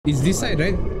It's this side,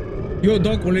 right? Yo,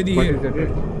 dog already here. What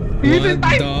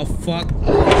The fuck?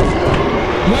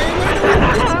 Why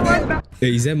am I not?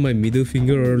 Hey, is that my middle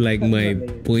finger or like my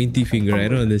pointy finger? I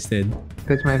don't understand.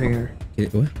 Touch my finger. Okay,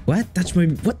 what? Touch my...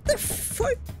 What the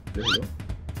fuck?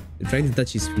 I'm trying to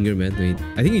touch his finger, man. Wait.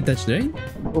 I think he touched, right?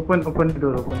 Open the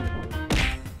door, open.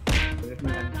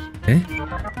 Eh?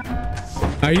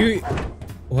 Are you...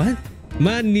 What?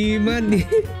 Money.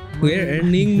 We're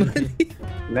earning money.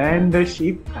 Land the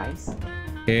sheep, guys.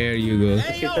 There you go.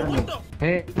 Hey, What the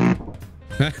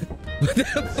fuck?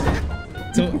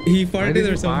 So he farted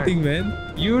or something, man.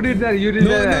 you did that. You did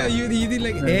No, that. you did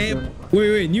like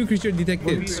wait, new creature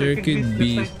detected. Circuit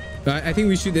B. I think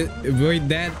we should avoid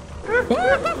that.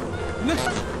 No,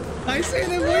 I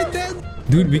said avoid that.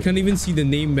 Dude, we can't even see the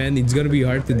name, man. It's gonna be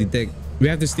hard to detect. We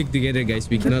have to stick together, guys.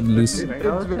 We cannot lose.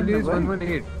 It's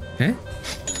 118. Huh?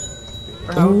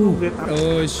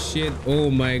 Oh shit. Oh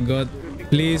my god.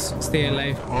 Please stay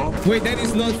alive. Wait, that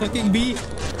is not fucking B.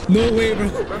 No way, bro.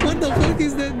 What the fuck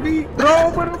is that B?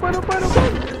 Bro, open.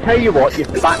 Tell you what, you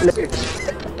fat little...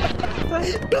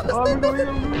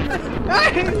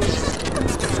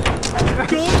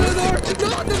 Close the door.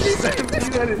 No, the B side.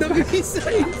 The B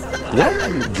side. What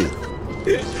are you doing?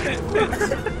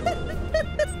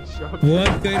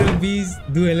 What kind of bees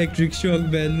do electric shock,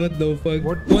 man? What the fuck?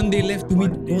 One day left to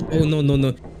meet. Oh no.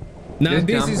 Now Just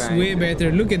this jump, is guys. way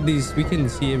better. Look at this. We can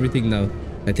see everything now.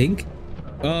 I think.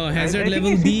 Oh, hazard I think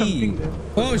level I see D. something there.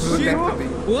 Oh shit!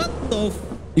 What the?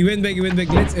 He went back.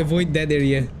 Let's avoid that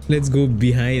area. Let's go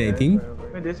behind. I think.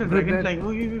 Wait, there's a dragon flying.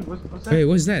 Oh, what's that? Wait,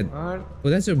 what's that? What? Oh,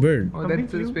 that's a bird. Oh,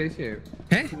 that's a spaceship.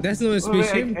 Huh? That's not a Oh, wait,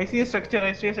 spaceship. I see a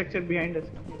structure. Behind us.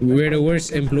 We're the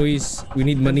worst employees. We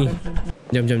need money.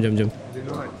 Jump. Did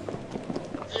what?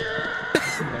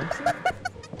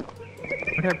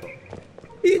 What happened?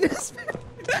 He just.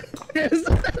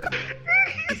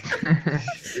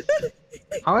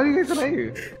 How are you guys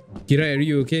alive? Kira, are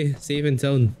you okay? Safe and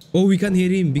sound. Oh, we can't hear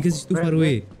him because he's too far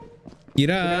away.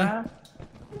 Kira.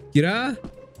 Kira.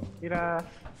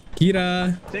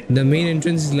 The main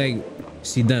entrance is like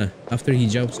Sida after he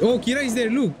jumps. Oh, Kira is there.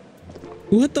 Look.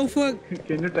 What the fuck?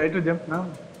 Can you try to jump now?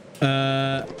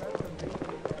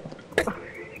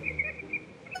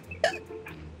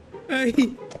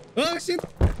 Oh shit.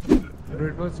 Bro,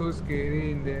 it was so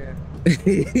scary in there.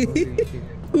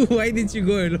 Why did you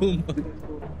go alone?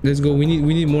 Let's go. We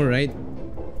need more, right?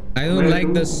 I don't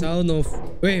like the sound of.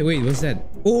 Wait. What's that?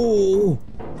 Oh.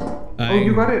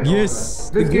 You got it? Yes.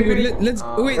 Let's give it. Let's.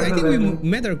 Wait. I think we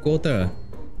met our quota.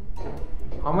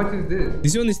 How much is this?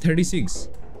 This one is 36.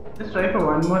 Just try for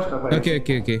one more stuff. Okay.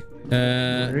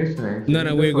 Very nice.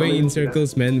 No. We're going in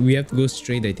circles, man. We have to go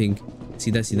straight. I think.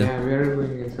 Sida. Yeah, we are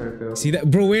going in circles. See that,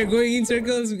 bro? We're going in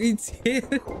circles. It's here.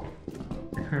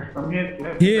 From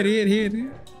here. Here.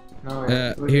 No,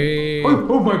 Here.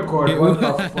 oh my god, what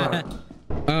the fuck?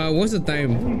 What's the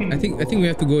time? I think we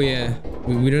have to go. Yeah,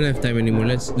 we don't have time anymore.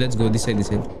 Let's go this side.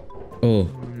 Oh.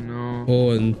 No.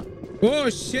 Oh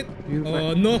shit.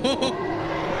 Oh no.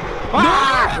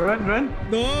 Run.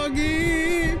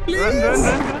 Doggy, please.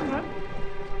 Run.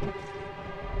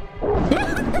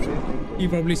 He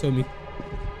probably saw me.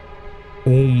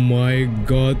 Oh my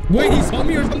god. Wait, he saw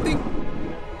me or something?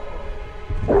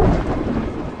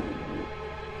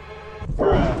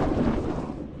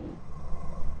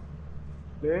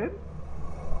 There.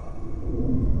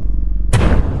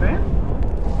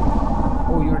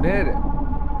 Oh, you're dead.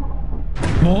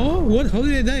 Oh, what? How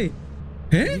did I die?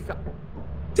 Huh?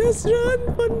 Just run,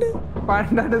 Panda.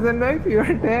 Panda doesn't know if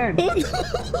you're dead. Oh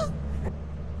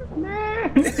no.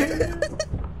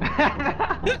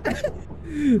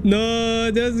 No,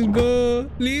 just go.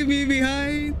 Leave me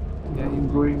behind. Yeah,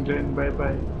 I'm going then. Bye.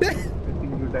 I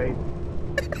think you died.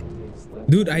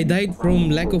 Dude, I died from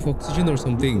lack of oxygen or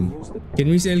something. Can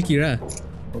we sell Kira?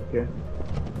 Okay.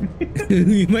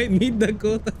 We might meet the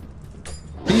quota.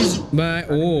 Please buy.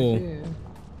 Oh.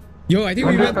 Yo, I think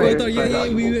we met quota.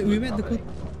 Yeah, we met the quota.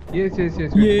 Yes.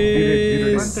 Yes.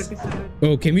 137.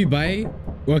 Oh, can we buy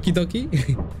walkie-talkie?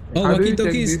 Oh, How do you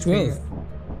walkie-talkie check is these 12.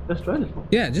 Just 12.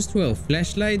 Yeah, just 12.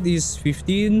 Flashlight is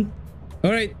 15.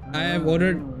 Alright, I have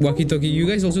ordered walkie-talkie. You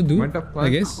guys also do? What the fuck? I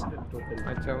guess.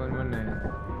 Acha, 119.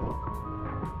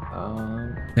 Huh?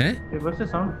 Hey, what's the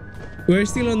sound? We're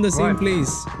still on the same What?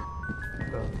 place.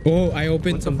 Oh, I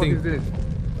opened What something. the fuck is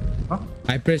this? Huh?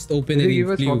 I pressed open Did and they it give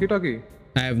us flew. walkie-talkie?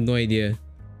 I have no idea.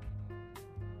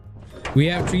 We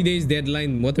have 3 days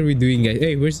deadline. What are we doing, guys?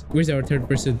 Hey, where's our third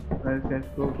person? Let's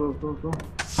go.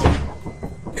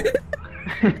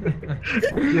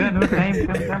 Yeah, no time.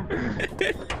 Come.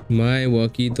 My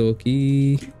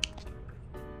walkie-talkie.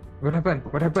 What happened?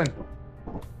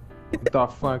 The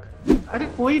fuck? अरे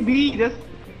कोई भी just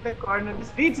the corner,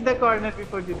 just reach the corner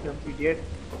before you jump, idiot.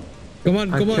 Come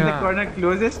on, come Acha. The on. corner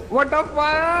closest. What the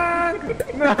fuck?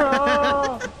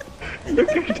 No!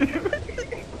 Look at him.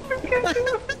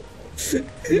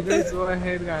 You guys go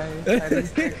ahead, guys. I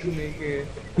don't try to make it.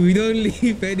 We don't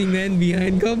leave any man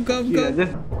behind. Come, come, Yeah, come.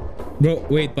 just Bro,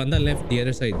 wait, Panda left the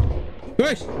other side.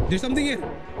 Gosh, there's something here.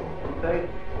 right.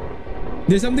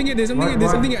 There's something here. There's something What, here.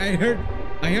 There's what? something here.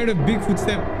 I heard a big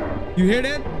footstep. You hear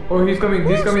that? Oh, he's coming.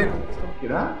 He's coming.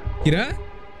 Kira? Kira?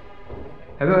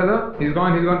 Hello, hello. He's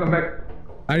gone. He's gone. Come back.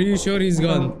 Are you sure he's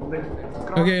gone?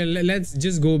 Okay, let's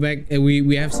just go back.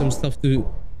 We have some stuff to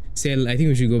sell. I think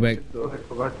we should go back. Oh, I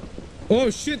forgot. Oh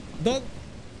shit, dog.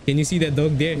 Can you see that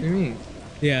dog there? What do you mean?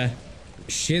 Yeah.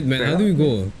 Shit, man. How do we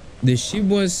go? The ship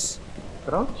was...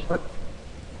 Crouch? What?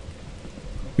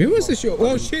 Where was the ship?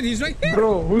 Oh shit, he's right there.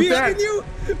 Bro, who's Behind that? you.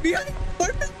 Behind.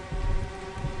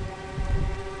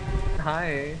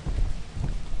 Hi.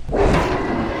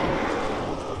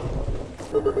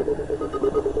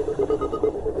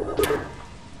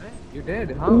 You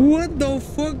dead? How? What the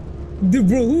fuck?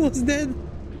 Bro, who was that?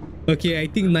 Okay, I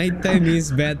think nighttime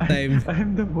is bad time. I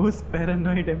am the most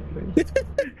paranoid employee.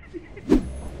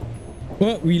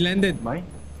 Oh, we landed. Mine?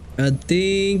 I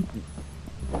think...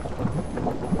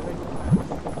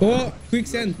 Oh,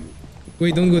 quicksand.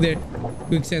 Wait, don't go there.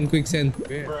 Quicksand, quicksand.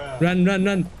 Where? Run, run,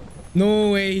 run.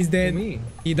 No way, he's dead. Me?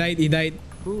 He died, he died.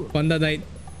 Who? Panda died.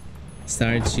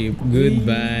 Start ship.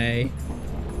 Goodbye.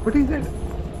 What is that?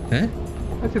 Huh?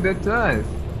 Actually, that's us.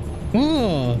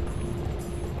 Oh.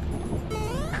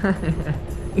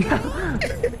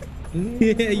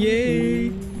 Yeah,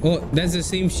 yay. Oh, that's the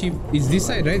same ship. It's this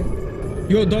side, right?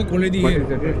 Yo, dog already What here. is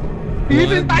that?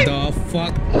 What the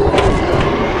fuck?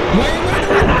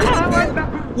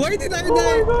 Why did I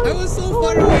die? I was so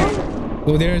far away.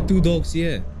 Oh, there are 2 dogs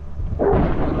here. One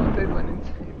outside, one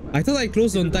inside. I thought I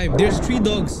closed on time. There's 3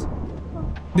 dogs.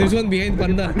 There's one behind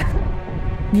Panda.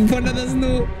 Panda doesn't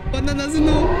know. Panda doesn't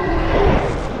know.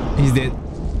 He's dead.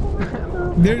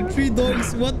 There are 3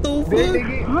 dogs. What the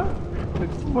fuck?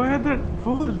 Why are there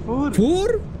four?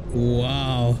 4?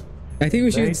 Wow. I think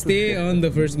we should stay on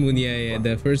the first moon. Yeah, yeah.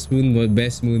 The first moon was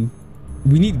best moon.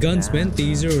 We need guns, man.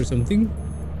 Taser or something.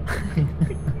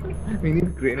 We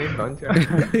need grenade launcher.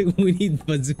 We need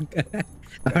bazooka.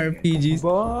 RPGs.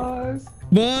 Boss.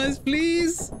 Boss,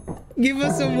 please give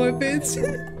us some weapons.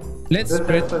 Let's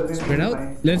spread out.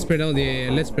 Let's spread out. Yeah,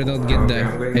 let's spread out. Get the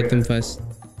item fast.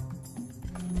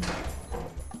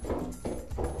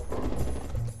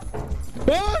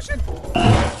 Oh shit!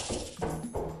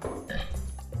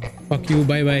 Fuck you.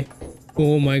 Bye bye.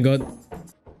 Oh my god.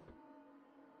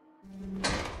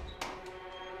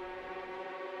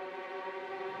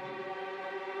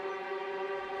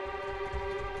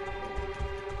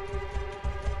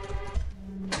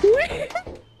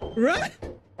 Right.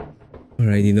 All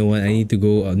right. You know what? I need to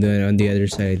go on the other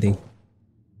side. I think.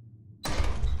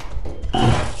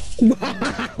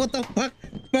 What the fuck?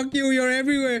 Fuck you! You're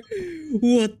everywhere.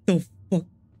 What the fuck?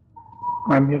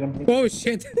 I'm here. I'm here. Oh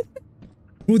shit!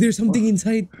 Bro, there's something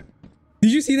inside.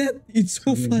 Did you see that? It's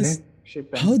so fast.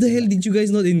 How the hell did you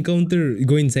guys not encounter?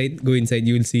 Go inside. Go inside.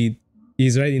 You will see it.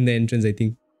 He's right in the entrance, I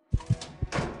think.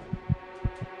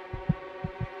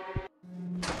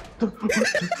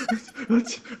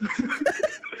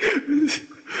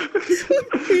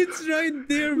 It's right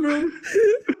there, bro.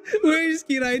 Where is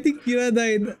Kira? I think Kira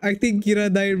died. I think Kira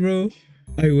died, bro.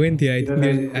 I went here.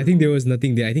 I think there was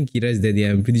nothing there. I think Kira is dead.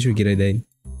 Yeah, I'm pretty sure Kira died.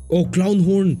 Oh, clown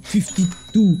horn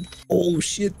 52. Oh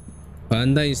shit.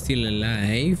 Panda is still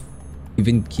alive.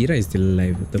 Even Kira is still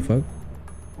alive. What the fuck?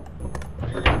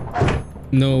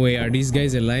 No way. Are these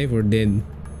guys alive or dead?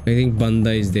 I think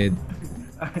Panda is dead.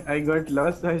 I got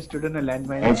lost, so I stood on a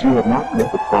landmine. As you have not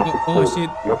met the Oh shit.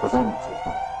 your performance.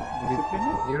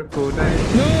 Your quota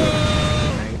is... No!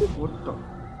 What the?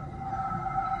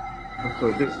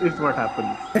 So this is what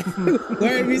happens.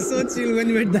 Why are we so chill when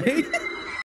we're dying?